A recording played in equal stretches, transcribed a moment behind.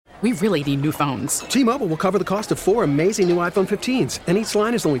We really need new phones. T-Mobile will cover the cost of 4 amazing new iPhone 15s, and each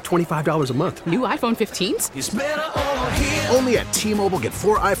line is only $25 a month. New iPhone 15s? It's better over here. Only at T-Mobile, get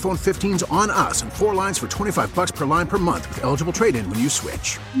 4 iPhone 15s on us and 4 lines for $25 per line per month with eligible trade-in when you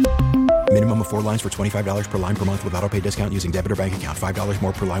switch. Minimum of 4 lines for $25 per line per month with autopay discount using debit or bank account. $5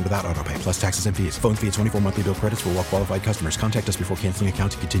 more per line without autopay, plus taxes and fees. Phone fee at 24 monthly bill credits for well-qualified customers. Contact us before canceling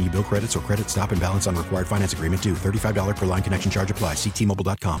account to continue bill credits or credit stop and balance on required finance agreement due. $35 per line connection charge applies. See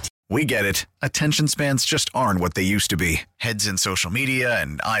T-Mobile.com. We get it. Attention spans just aren't what they used to be. Heads in social media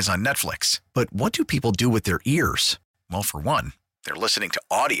and eyes on Netflix. But what do people do with their ears? Well, for one, they're listening to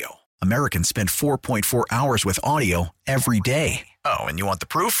audio. Americans spend 4.4 hours with audio every day. Oh, and you want the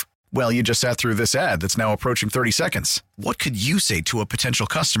proof? Well, you just sat through this ad that's now approaching 30 seconds. What could you say to a potential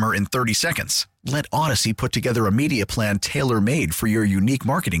customer in 30 seconds? Let Odyssey put together a media plan tailor-made for your unique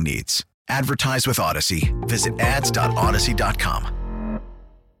marketing needs. Advertise with Odyssey. Visit ads.odyssey.com.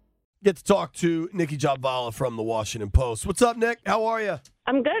 Get to talk to Nicki Jhabvala from the Washington Post. What's up, Nick? How are you?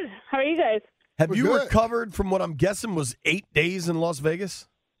 I'm good. How are you guys? Have you recovered from what I'm guessing was 8 days in Las Vegas?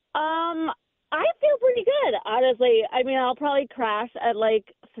 I feel pretty good, honestly. I mean, I'll probably crash at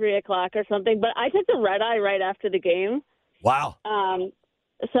like 3 o'clock or something, but I took the red eye right after the game. Wow.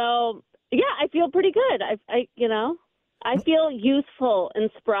 So yeah, I feel pretty good. I feel youthful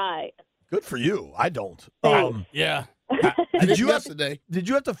and spry. Good for you. I don't. Yeah. Did you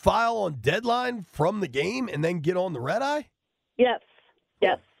have to file on deadline from the game and then get on the red eye? Yes.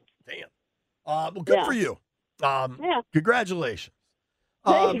 Yes. Damn. Well, good for you. Congratulations.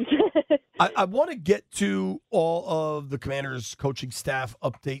 Thanks. I want to get to all of the Commanders' coaching staff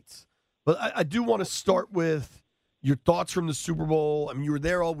updates, but I do want to start with your thoughts from the Super Bowl. I mean, you were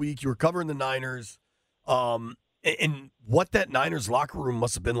there all week. You were covering the Niners, and what that Niners locker room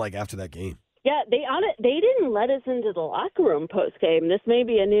must have been like after that game. Yeah, they didn't let us into the locker room post game. This may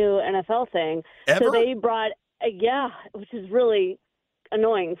be a new NFL thing. Ever? So they brought, which is really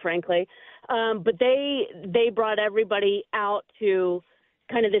annoying, frankly. But they brought everybody out to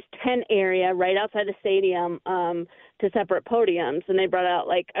kind of this tent area right outside the stadium to separate podiums, and they brought out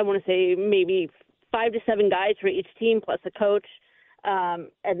I want to say maybe 5 to 7 guys for each team plus a coach. And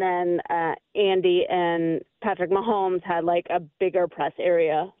then Andy and Patrick Mahomes had a bigger press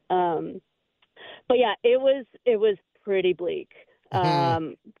area. But yeah, it was pretty bleak.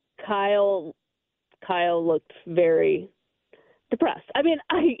 Kyle looked very depressed. I mean,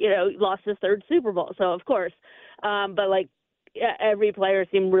 lost his 3rd Super Bowl, so of course. But every player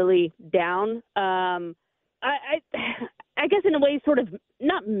seemed really down. I guess in a way, sort of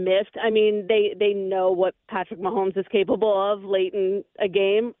not miffed. I mean, they know what Patrick Mahomes is capable of late in a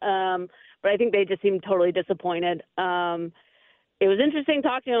game, but I think they just seemed totally disappointed. It was interesting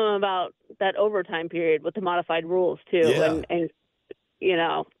talking to him about that overtime period with the modified rules too, and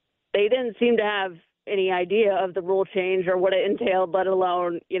they didn't seem to have any idea of the rule change or what it entailed, let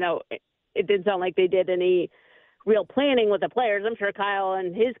alone it didn't sound like they did any real planning with the players. I'm sure Kyle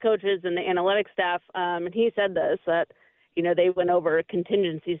and his coaches and the analytics staff, and he said this, that they went over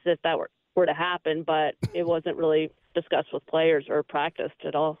contingencies if that were to happen, but it wasn't really discussed with players or practiced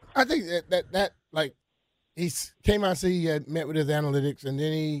at all. I think that he came out and said he had met with his analytics, and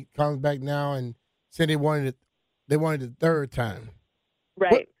then he comes back now and said they wanted the 3rd time.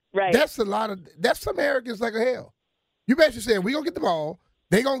 Right, right. That's some arrogance like a hell. You basically saying we're gonna get the ball,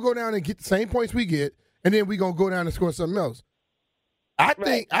 they're gonna go down and get the same points we get, and then we're gonna go down and score something else. I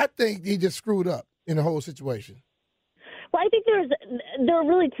think he just screwed up in the whole situation. Well, I think there are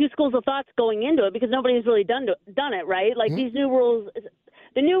really 2 schools of thoughts going into it because nobody's really done it, right? These new rules,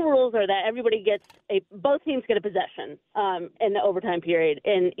 the new rules are that everybody both teams get a possession in the overtime period,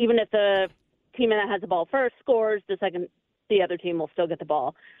 and even if the team that has the ball first scores, the other team will still get the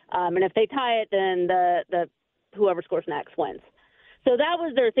ball, and if they tie it, then the whoever scores next wins. So that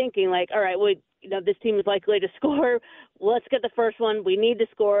was their thinking. All right, this team is likely to score. Let's get the first one. We need to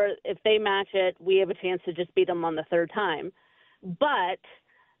score. If they match it, we have a chance to just beat them on the 3rd time. But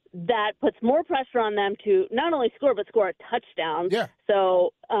that puts more pressure on them to not only score, but score a touchdown. Yeah.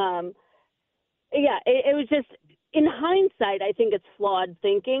 So, it was just, in hindsight, I think it's flawed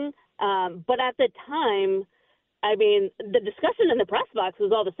thinking. But at the time, I mean, the discussion in the press box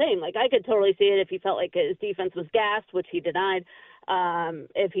was all the same. I could totally see it if he felt like his defense was gassed, which he denied.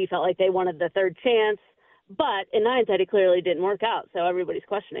 If he felt like they wanted the 3rd chance. But in hindsight, it clearly didn't work out, so everybody's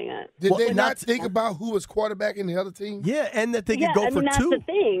questioning it. Did they not think about who was quarterbacking the other team? Yeah, and that they could go for 2. That's the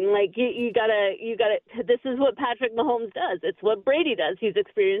thing. You gotta. This is what Patrick Mahomes does. It's what Brady does. He's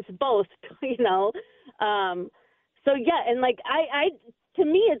experienced both. So yeah, and I to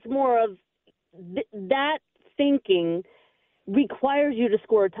me, it's more of that thinking requires you to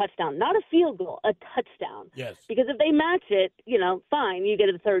score a touchdown, not a field goal, a touchdown. Yes. Because if they match it, fine, you get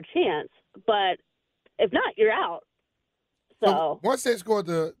a third chance. But if not, you're out. So once they score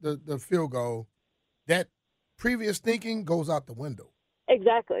the field goal, that previous thinking goes out the window.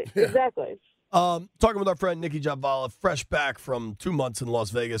 Exactly. Yeah. Exactly. Talking with our friend Nicki Jhabvala, fresh back from 2 months in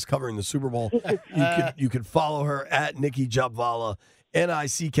Las Vegas covering the Super Bowl. You can follow her at Nicki Jhabvala,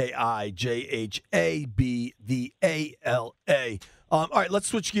 NICKIJHABVALA. All right, let's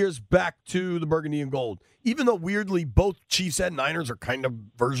switch gears back to the Burgundy and Gold. Even though weirdly both Chiefs and Niners are kind of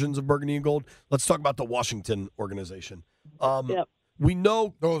versions of Burgundy and Gold, let's talk about the Washington organization. Yep. We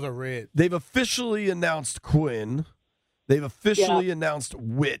know those are red. They've officially announced Quinn. They've officially announced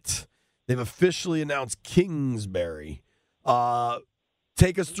Witt. They've officially announced Kingsbury.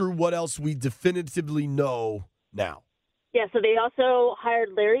 Take us through what else we definitively know now. Yeah, so they also hired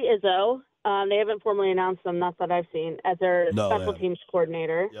Larry Izzo. They haven't formally announced him, not that I've seen, as their special teams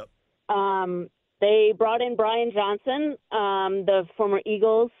coordinator. Yep. They brought in Brian Johnson, the former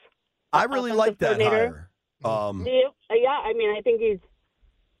Eagles. I really like that hire. I think he's,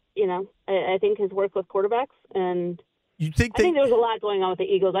 I think his work with quarterbacks and I think there's a lot going on with the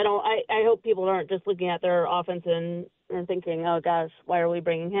Eagles. I hope people aren't just looking at their offense and thinking, oh gosh, why are we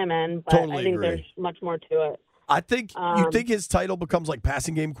bringing him in? But totally I think agree. there's much more to it. I think you think his title becomes like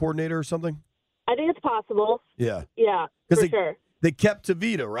passing game coordinator or something? I think it's possible. Yeah. Yeah, for sure. They kept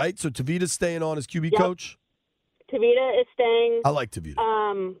Tavita, right? So Tavita's staying on as QB coach? Tavita is staying. I like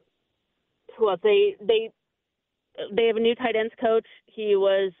Tavita. Who else? They have a new tight ends coach. He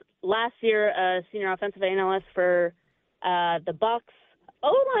was last year a senior offensive analyst for the Bucs.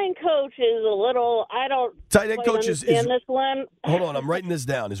 O-line coach is a little. I don't. Tight end coach is this one. Hold on, I'm writing this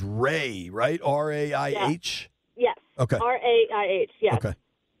down. Is Ray, right? R-A-I-H. Yes. Okay. R-A-I-H. Yes. Okay.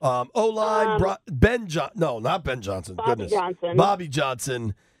 O-line. Ben Johnson. No, not Ben Johnson. Bobby Johnson. Bobby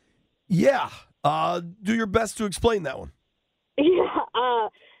Johnson. Yeah. Do your best to explain that one. Yeah.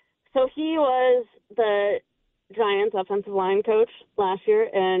 So he was the Giants offensive line coach last year,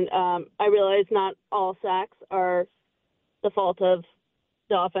 and I realize not all sacks are the fault of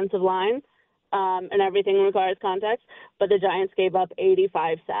the offensive line, and everything requires context, but the Giants gave up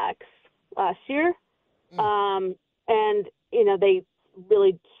 85 sacks last year. And, they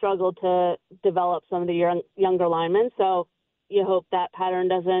really struggled to develop some of the younger linemen, so you hope that pattern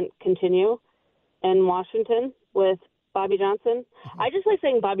doesn't continue in Washington with Bobby Johnson. I just like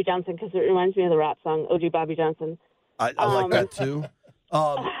saying Bobby Johnson because it reminds me of the rap song, OG Bobby Johnson. I like that too.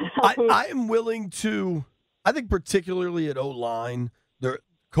 I am willing to, I think particularly at O-line, their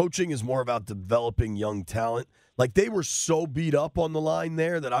coaching is more about developing young talent. Like they were so beat up on the line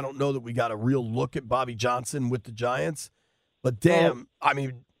there that I don't know that we got a real look at Bobby Johnson with the Giants. But damn,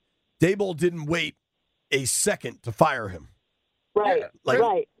 Daboll didn't wait a second to fire him. Right,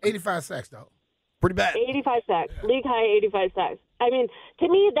 right. 85 sacks, though. Pretty bad. 85 sacks, league high 85 sacks. I mean, to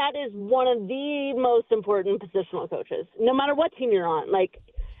me, that is one of the most important positional coaches, no matter what team you're on. I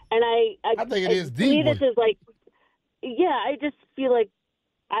think it is to me, this is I just feel like,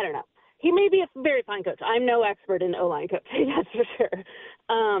 I don't know. He may be a very fine coach. I'm no expert in O-line coaching, that's for sure.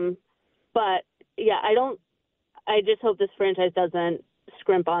 But yeah, I just hope this franchise doesn't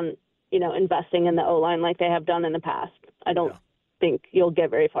scrimp on, investing in the O-line like they have done in the past. I don't think you'll get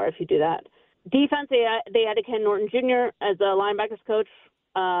very far if you do that. Defense, they added Ken Norton Jr. as a linebackers coach.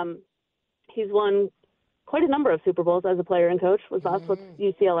 He's won quite a number of Super Bowls as a player and coach. Was last with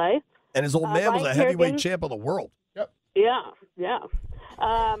UCLA. And his old man was a heavyweight champ of the world. Yep. Yeah.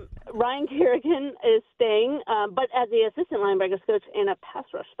 Ryan Kerrigan is staying, but as the assistant linebackers coach and a pass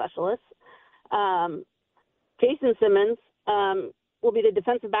rush specialist. Jason Simmons will be the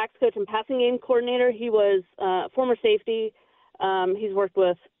defensive backs coach and passing game coordinator. He was former safety. He's worked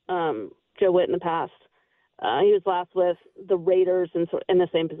with Joe Witt in the past. He was last with the Raiders in the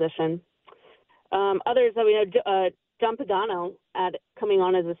same position. Others that we had, John Pagano coming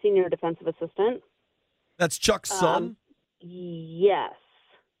on as a senior defensive assistant. That's Chuck's son? Yes,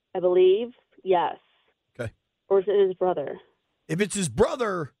 I believe. Yes. Okay. Or is it his brother? If it's his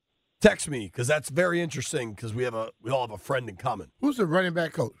brother, text me because that's very interesting because we all have a friend in common. Who's the running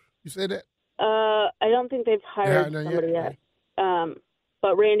back coach? You said that? I don't think they've hired somebody yet.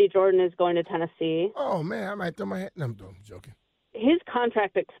 But Randy Jordan is going to Tennessee. Oh, man, I might throw my hat. No, I'm joking. His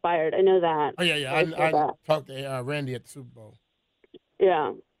contract expired. I know that. Oh, yeah. I talked to Randy at the Super Bowl.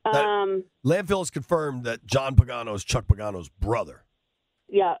 Yeah. Landfill has confirmed that John Pagano is Chuck Pagano's brother.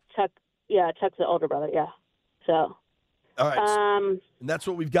 Yeah, Chuck's the older brother, yeah. So. All right. And that's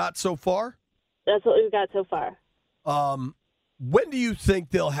what we've got so far? That's what we've got so far. When do you think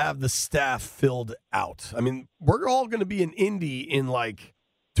they'll have the staff filled out? I mean, we're all going to be in Indy in like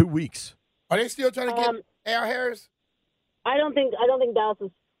 2 weeks. Are they still trying to get Al Harris? I don't think Dallas is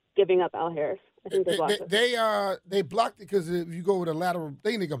giving up Al Harris. I think they blocked it. They blocked it because if you go with a lateral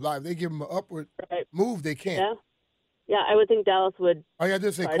thing, they can block. If they give them an upward move, they can't. Yeah, I would think Dallas would. Oh, yeah,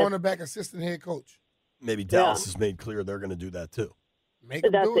 just say cornerback assistant head coach. Maybe Dallas has made clear they're going to do that too. Make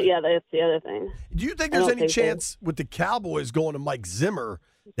them do it. Yeah, that's the other thing. Do you think there's any chance with the Cowboys going to Mike Zimmer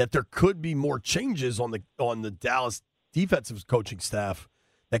that there could be more changes on the Dallas defensive coaching staff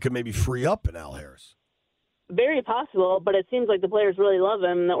that could maybe free up an Al Harris? Very possible, but it seems like the players really love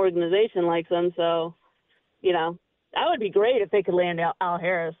him and the organization likes him. So, that would be great if they could land Al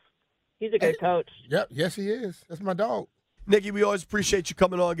Harris. He's a good coach. Yep, yes, he is. That's my dog. Nicki, we always appreciate you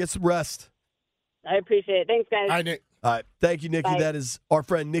coming on. Get some rest. I appreciate it. Thanks, guys. All right, Nick. All right. Thank you, Nicki. Bye. That is our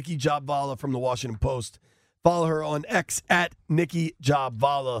friend Nicki Jhabvala from the Washington Post. Follow her on X at Nicki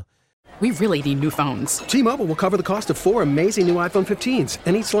Jhabvala. We really need new phones. T-Mobile will cover the cost of 4 amazing new iPhone 15s,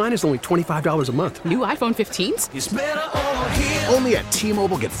 and each line is only $25 a month. New iPhone 15s? It's better over here. Only at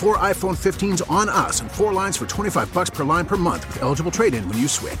T-Mobile, get 4 iPhone 15s on us and 4 lines for $25 per line per month with eligible trade-in when you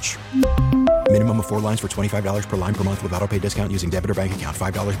switch. Minimum of 4 lines for $25 per line per month with autopay discount using debit or bank account.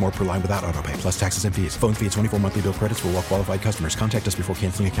 $5 more per line without autopay, plus taxes and fees. Phone fee at 24 monthly bill credits for well-qualified customers. Contact us before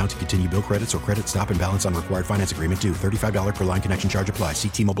canceling account to continue bill credits or credit stop and balance on required finance agreement due. $35 per line connection charge applies. See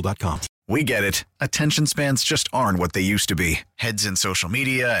T-Mobile.com. We get it. Attention spans just aren't what they used to be. Heads in social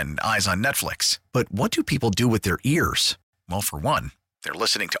media and eyes on Netflix. But what do people do with their ears? Well, for one, they're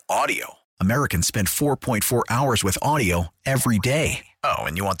listening to audio. Americans spend 4.4 hours with audio every day. Oh,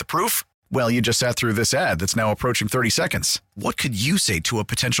 and you want the proof? Well, you just sat through this ad that's now approaching 30 seconds. What could you say to a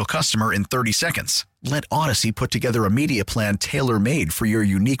potential customer in 30 seconds? Let Odyssey put together a media plan tailor-made for your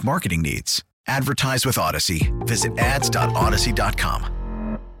unique marketing needs. Advertise with Odyssey. Visit ads.odyssey.com.